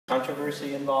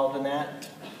controversy involved in that,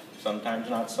 sometimes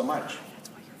not so much.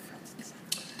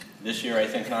 This year, I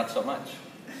think not so much.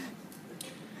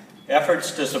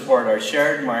 Efforts to support our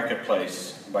shared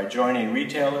marketplace by joining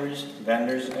retailers,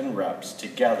 vendors, and reps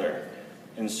together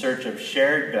in search of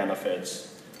shared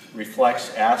benefits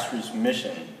reflects Astra's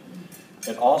mission.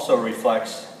 It also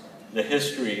reflects the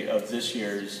history of this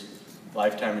year's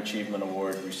Lifetime Achievement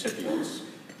Award recipients.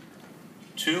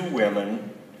 Two women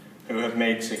who have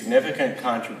made significant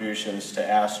contributions to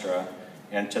Astra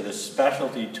and to the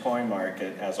specialty toy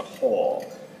market as a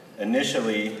whole,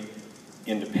 initially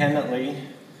independently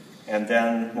and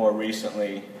then more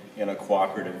recently in a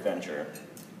cooperative venture.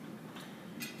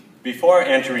 Before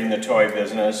entering the toy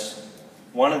business,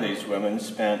 one of these women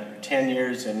spent 10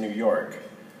 years in New York,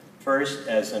 first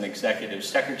as an executive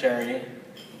secretary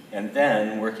and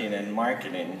then working in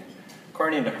marketing.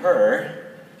 According to her,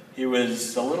 it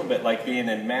was a little bit like being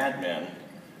in Mad Men,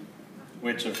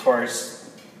 which of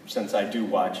course, since I do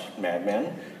watch Mad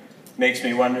Men, makes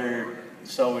me wonder,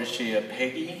 so is she a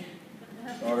Peggy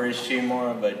or is she more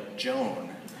of a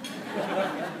Joan?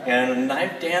 And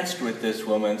I've danced with this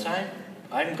woman, so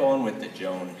I'm going with the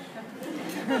Joan.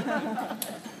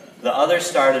 The other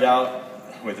started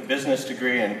out with a business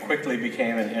degree and quickly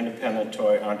became an independent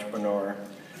toy entrepreneur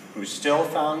who still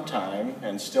found time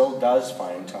and still does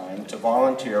find time to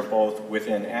volunteer both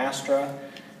within Astra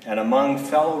and among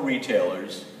fellow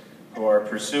retailers who are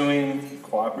pursuing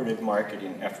cooperative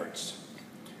marketing efforts.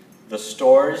 The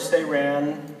stores they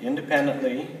ran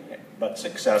independently but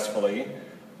successfully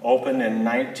opened in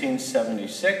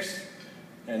 1976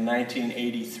 and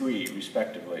 1983,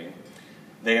 respectively.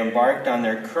 They embarked on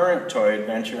their current toy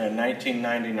adventure in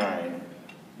 1999.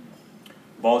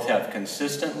 Both have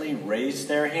consistently raised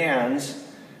their hands,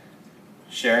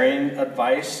 sharing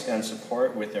advice and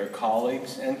support with their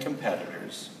colleagues and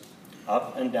competitors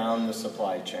up and down the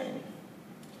supply chain.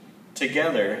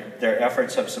 Together, their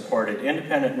efforts have supported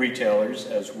independent retailers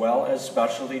as well as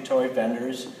specialty toy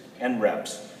vendors and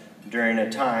reps during a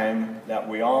time that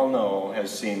we all know has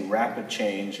seen rapid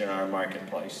change in our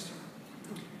marketplace.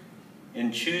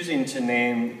 In choosing to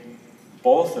name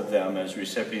both of them as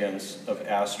recipients of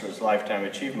Astra's Lifetime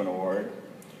Achievement Award,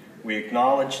 we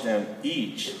acknowledge them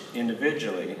each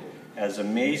individually as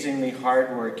amazingly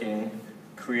hardworking,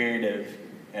 creative,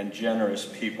 and generous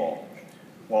people,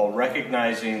 while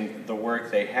recognizing the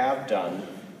work they have done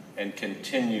and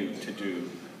continue to do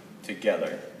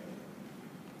together.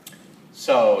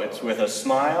 So it's with a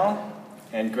smile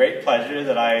and great pleasure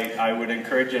that I would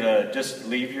encourage you to just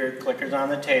leave your clickers on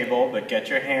the table, but get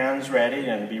your hands ready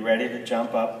and be ready to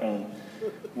jump up and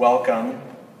welcome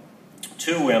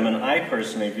two women I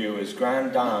personally view as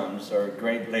grand dames, or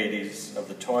great ladies of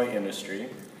the toy industry.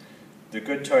 The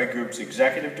Good Toy Group's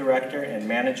Executive Director and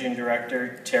Managing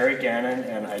Director, Terry Gannon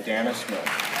and Idanna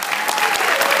Smith.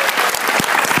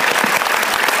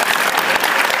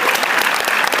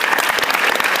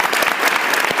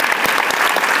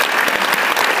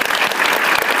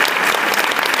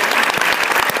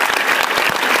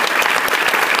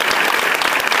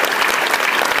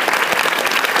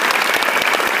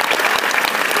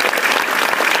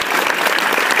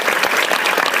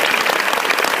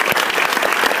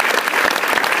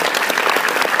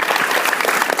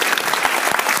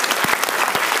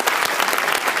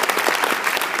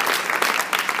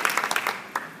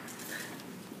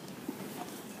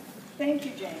 Thank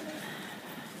you, Jamie.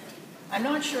 I'm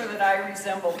not sure that I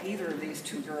resemble either of these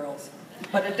two girls,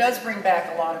 but it does bring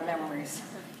back a lot of memories.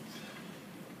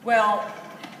 Well,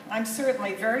 I'm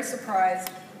certainly very surprised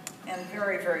and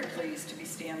very, very pleased to be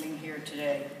standing here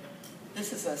today.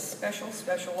 This is a special,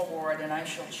 special award, and I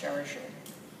shall cherish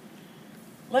it.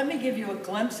 Let me give you a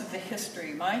glimpse of the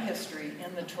history, my history,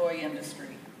 in the toy industry.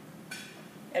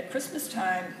 At Christmas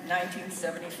time,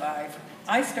 1975,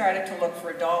 I started to look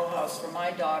for a dollhouse for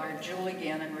my daughter, Julie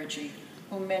Gannon Ritchie,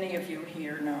 whom many of you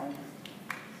here know.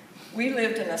 We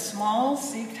lived in a small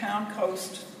sea town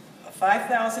coast of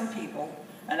 5,000 people,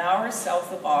 an hour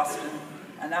south of Boston,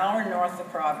 an hour north of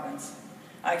Providence.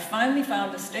 I finally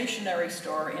found a stationery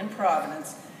store in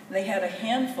Providence, and they had a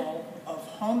handful of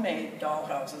homemade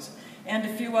dollhouses and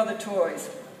a few other toys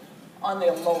on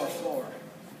their lower floor.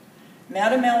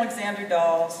 Madame Alexander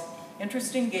dolls,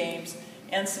 interesting games,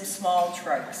 and some small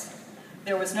trikes.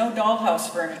 There was no dollhouse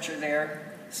furniture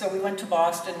there, so we went to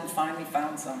Boston and finally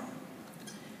found some.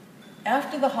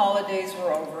 After the holidays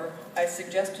were over, I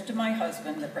suggested to my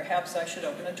husband that perhaps I should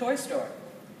open a toy store.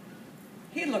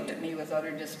 He looked at me with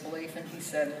utter disbelief and he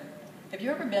said, "Have you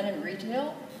ever been in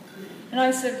retail?" And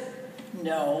I said,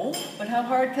 "No, but how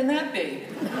hard can that be?"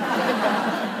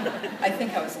 I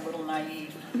think I was a little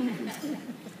naive.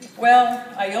 Well,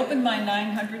 I opened my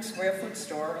 900 square foot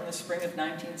store in the spring of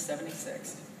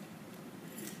 1976.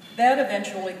 That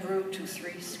eventually grew to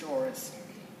 3 stores.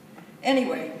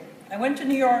 Anyway, I went to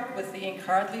New York with the ink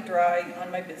hardly dry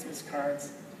on my business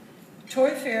cards.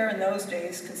 Toy Fair in those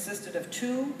days consisted of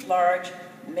 2 large,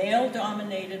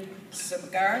 male-dominated,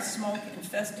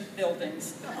 cigar-smoke-infested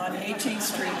buildings on 18th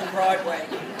Street and Broadway.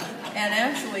 And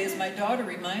actually, as my daughter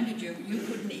reminded you, you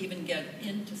couldn't even get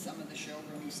into some of the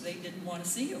showrooms. They didn't want to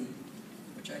see you,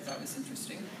 which I thought was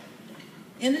interesting.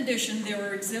 In addition, there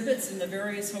were exhibits in the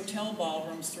various hotel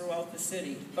ballrooms throughout the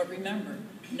city. But remember,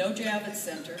 no Javits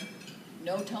Center,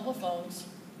 no telephones.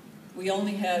 We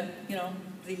only had,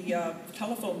 the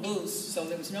telephone booths, so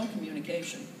there was no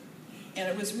communication. And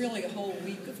it was really a whole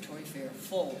week of Toy Fair,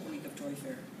 full week of Toy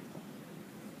Fair.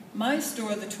 My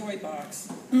store, the Toy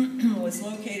Box, was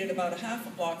located about a half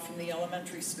a block from the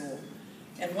elementary school.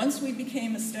 And once we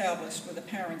became established with the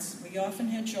parents, we often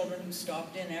had children who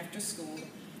stopped in after school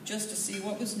just to see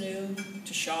what was new,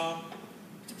 to shop,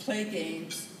 to play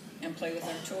games, and play with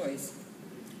our toys.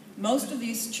 Most of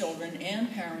these children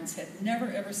and parents had never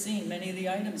ever seen many of the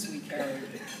items we carried.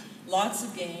 Lots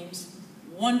of games,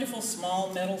 wonderful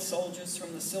small metal soldiers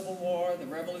from the Civil War, the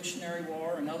Revolutionary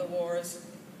War, and other wars,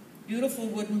 beautiful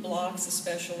wooden blocks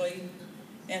especially,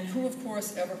 and who of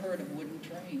course ever heard of wooden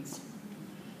trains?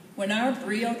 When our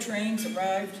Brio trains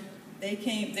arrived,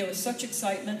 there was such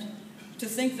excitement to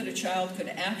think that a child could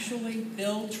actually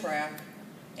build track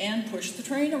and push the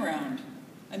train around.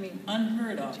 I mean,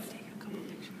 unheard of.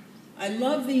 I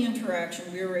love the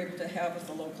interaction we were able to have with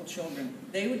the local children.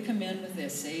 They would come in with their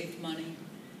saved money,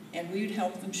 and we'd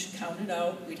help them count it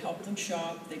out. We'd help them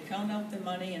shop. They'd count out their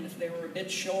money, and if they were a bit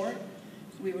short,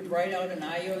 we would write out an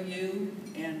IOU,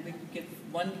 and we would give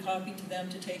 1 copy to them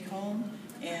to take home,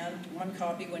 and 1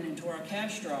 copy went into our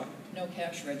cash drawer. No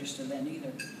cash register then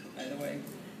either, by the way.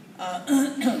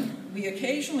 We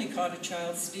occasionally caught a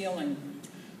child stealing,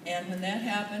 and when that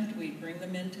happened, we'd bring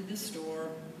them into the store,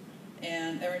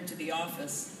 or into the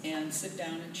office, and sit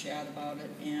down and chat about it,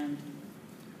 and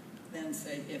then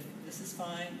say, if this is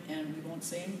fine, and we won't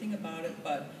say anything about it,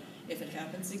 but if it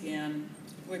happens again,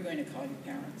 we're going to call you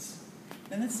parents.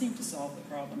 And that seemed to solve the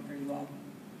problem pretty well.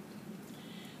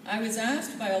 I was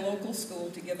asked by a local school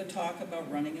to give a talk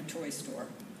about running a toy store,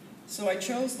 so I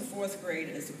chose the 4th grade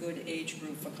as a good age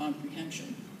group for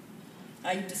comprehension.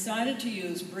 I decided to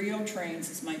use Brio trains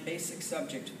as my basic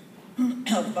subject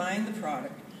of buying the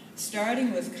product,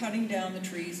 starting with cutting down the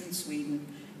trees in Sweden,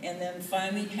 and then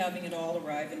finally having it all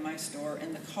arrive in my store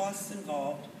and the costs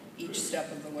involved each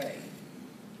step of the way.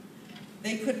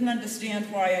 They couldn't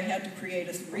understand why I had to create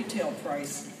a retail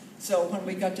price. So when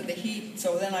we got to the heat,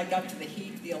 then I got to the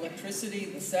heat, the electricity,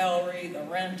 the salary, the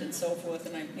rent, and so forth,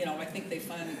 and I think they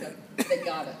finally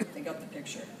got it. They got the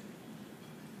picture.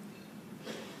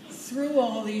 Through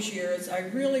all these years, I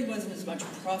really wasn't as much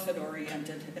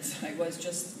profit-oriented as I was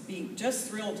just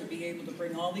thrilled to be able to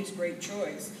bring all these great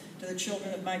joys to the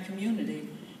children of my community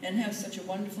and have such a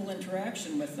wonderful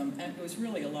interaction with them, and it was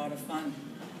really a lot of fun.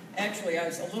 Actually, I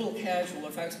was a little casual.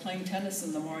 If I was playing tennis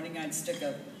in the morning, I'd stick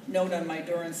a note on my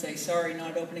door and say, sorry,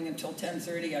 not opening until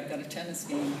 10:30, I've got a tennis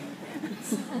game.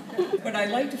 But I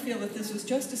like to feel that this was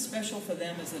just as special for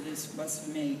them as it was for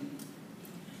me.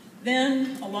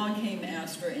 Then along came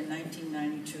Astra in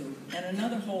 1992, and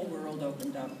another whole world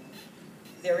opened up.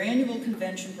 Their annual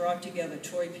convention brought together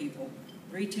toy people,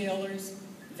 retailers,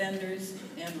 vendors,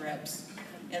 and reps,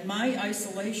 and my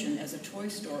isolation as a toy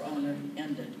store owner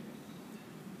ended.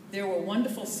 There were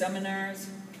wonderful seminars,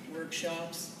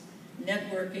 workshops,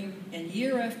 networking, and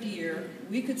year after year,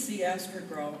 we could see Astra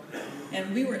grow,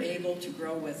 and we were able to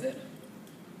grow with it.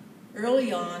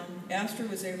 Early on, Astra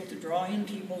was able to draw in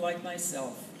people like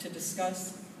myself to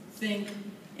discuss, think,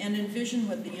 and envision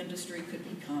what the industry could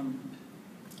become.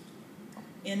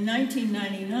 In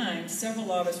 1999,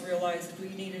 several of us realized that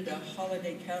we needed a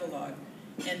holiday catalog,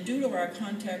 and due to our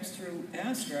contacts through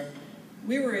Astra,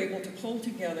 we were able to pull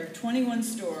together 21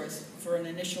 stores for an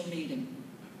initial meeting.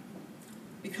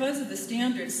 Because of the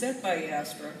standards set by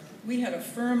Astra, we had a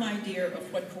firm idea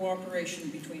of what cooperation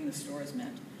between the stores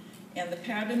meant, and the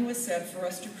pattern was set for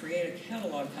us to create a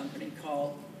catalog company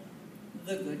called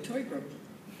The Good Toy Group.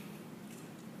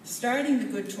 Starting The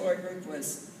Good Toy Group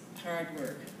was hard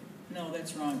work. No,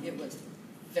 that's wrong. It was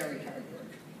very hard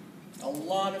work. A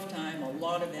lot of time, a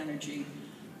lot of energy.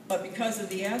 But because of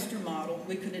the Astra model,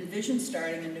 we could envision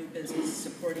starting a new business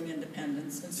supporting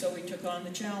independence, and so we took on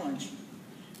the challenge.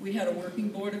 We had a working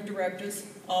board of directors,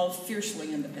 all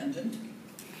fiercely independent,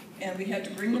 and we had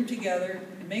to bring them together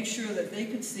and make sure that they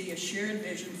could see a shared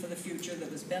vision for the future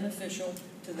that was beneficial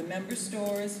to the member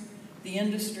stores, the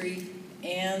industry,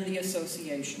 and the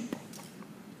association.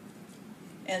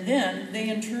 And then they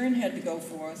in turn had to go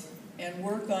forth and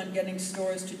work on getting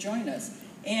stores to join us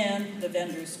and the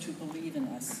vendors to believe in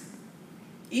us.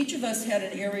 Each of us had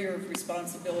an area of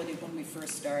responsibility when we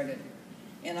first started,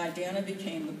 and Idanna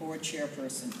became the board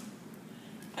chairperson.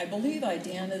 I believe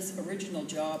Idanna's original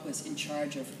job was in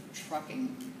charge of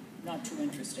trucking. Not too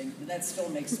interesting, but that still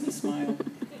makes me smile.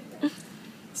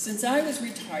 Since I was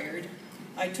retired,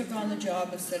 I took on the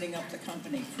job of setting up the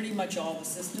company, pretty much all the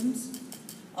systems.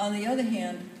 On the other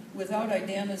hand, without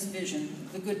Idanna's vision,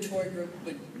 the Good Toy Group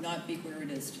would not be where it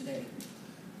is today.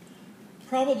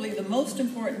 Probably the most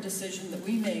important decision that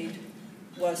we made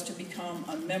was to become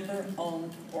a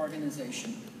member-owned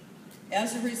organization.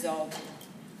 As a result,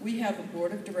 we have a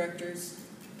board of directors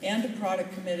and a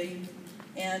product committee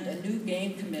and a new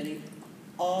game committee,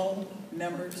 all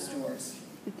member stores.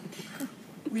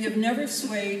 We have never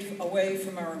swayed away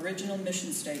from our original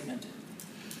mission statement.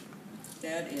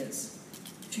 That is,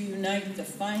 to unite the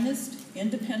finest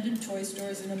independent toy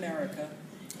stores in America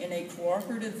in a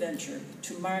cooperative venture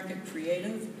to market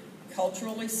creative,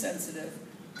 culturally sensitive,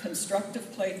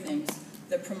 constructive playthings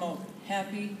that promote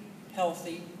happy,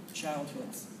 healthy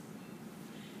childhoods.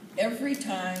 Every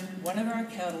time one of our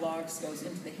catalogs goes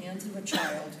into the hands of a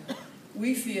child,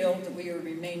 we feel that we are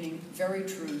remaining very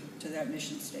true to that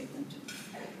mission statement.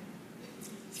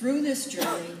 Through this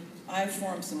journey, I've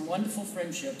formed some wonderful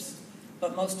friendships,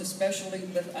 but most especially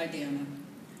with Idanna.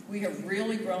 We have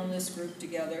really grown this group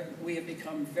together. We have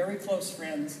become very close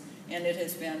friends, and it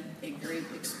has been a great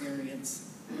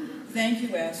experience. Thank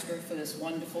you, Astra, for this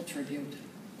wonderful tribute.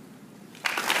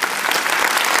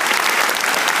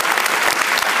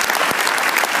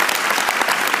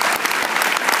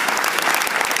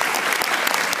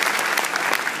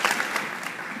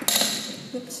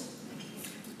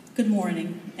 Good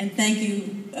morning, and thank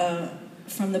you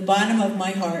from the bottom of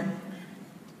my heart.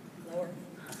 Lower.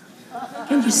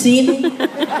 Can you see me?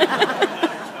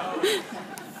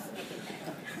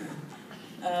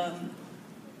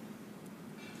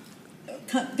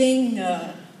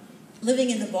 Living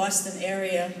in the Boston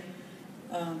area,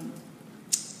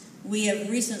 we have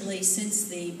recently, since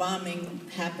the bombing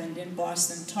happened in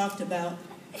Boston, talked about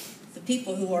the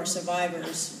people who are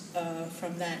survivors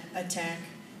from that attack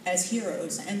as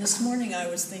heroes. And this morning I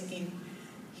was thinking,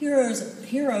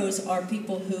 heroes are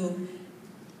people who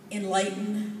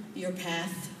enlighten your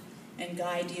path and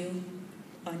guide you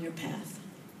on your path.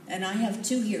 And I have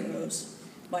two heroes,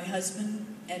 my husband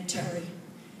and Terry.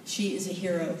 She is a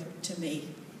hero to me.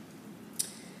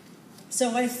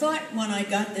 So I thought when I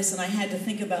got this and I had to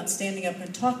think about standing up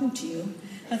and talking to you,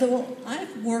 I thought, well,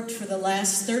 I've worked for the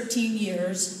last 13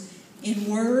 years in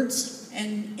words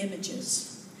and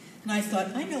images. And I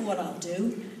thought, I know what I'll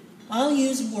do. I'll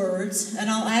use words, and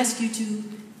I'll ask you to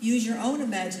use your own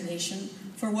imagination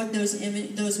for what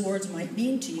those words might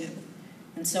mean to you.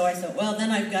 And so I thought, well, then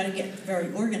I've got to get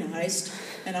very organized,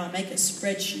 and I'll make a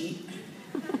spreadsheet,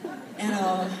 and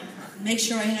I'll make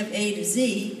sure I have A to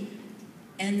Z,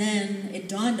 and then it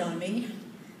dawned on me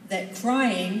that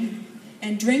crying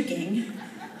and drinking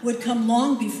would come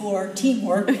long before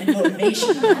teamwork and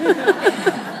motivation.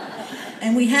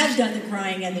 And we have done the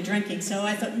crying and the drinking, so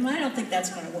I thought, I don't think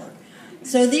that's going to work.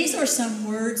 So these are some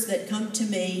words that come to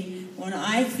me when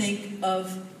I think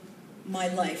of my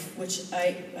life, which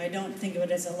I don't think of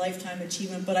it as a lifetime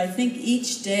achievement, but I think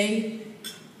each day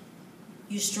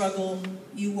you struggle,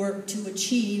 you work to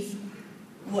achieve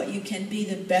what you can be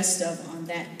the best of on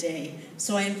that day.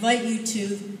 So I invite you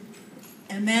to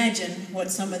imagine what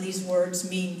some of these words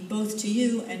mean both to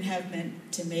you and have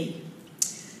meant to me.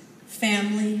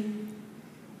 Family,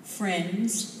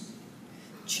 friends,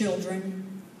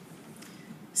 children,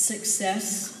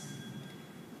 success,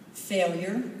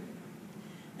 failure,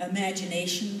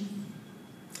 imagination,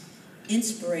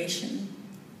 inspiration,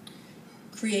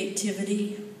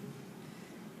 creativity,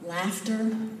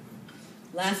 laughter,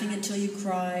 laughing until you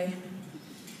cry,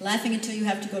 laughing until you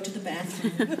have to go to the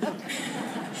bathroom,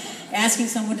 asking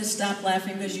someone to stop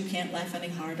laughing because you can't laugh any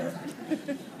harder,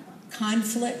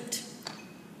 conflict,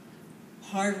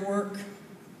 hard work,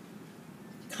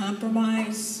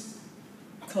 compromise,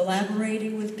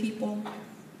 collaborating with people,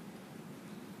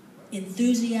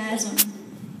 enthusiasm,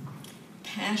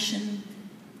 passion,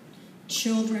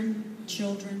 children,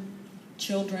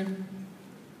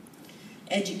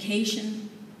 education,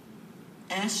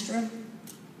 Astra.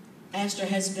 Astra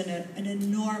has been an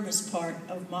enormous part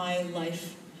of my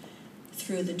life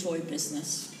through the toy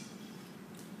business.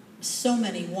 So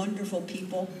many wonderful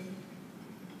people,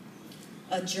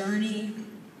 a journey,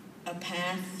 a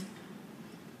path,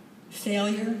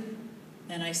 failure,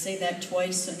 And I say that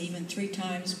twice and even 3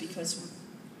 times because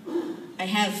I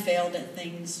have failed at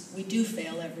things. We do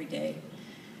fail every day.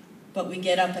 But we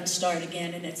get up and start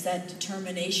again, and it's that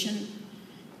determination.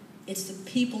 It's the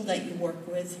people that you work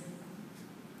with,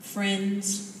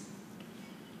 friends,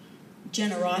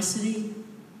 generosity,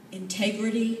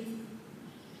 integrity,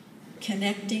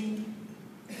 connecting,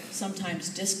 sometimes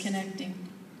disconnecting,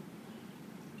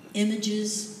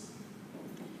 images,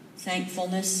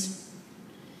 thankfulness,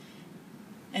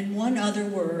 and one other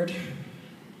word.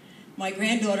 My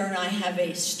granddaughter and I have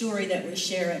a story that we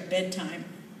share at bedtime.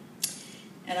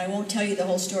 And I won't tell you the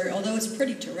whole story, although it's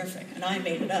pretty terrific, and I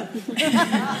made it up.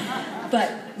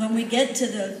 But when we get to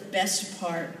the best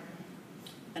part,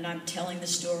 and I'm telling the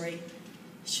story,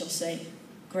 she'll say,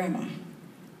 "Grandma,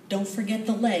 don't forget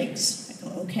the legs." I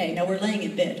go, "Okay." Now we're laying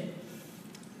in bed.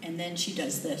 And then she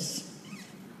does this.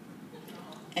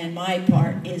 And my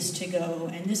part is to go,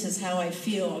 and this is how I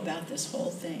feel about this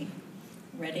whole thing.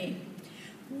 Ready?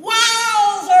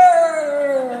 Wowzer!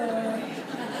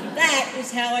 That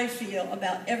is how I feel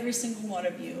about every single one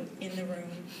of you in the room.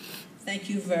 Thank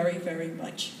you very, very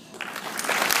much.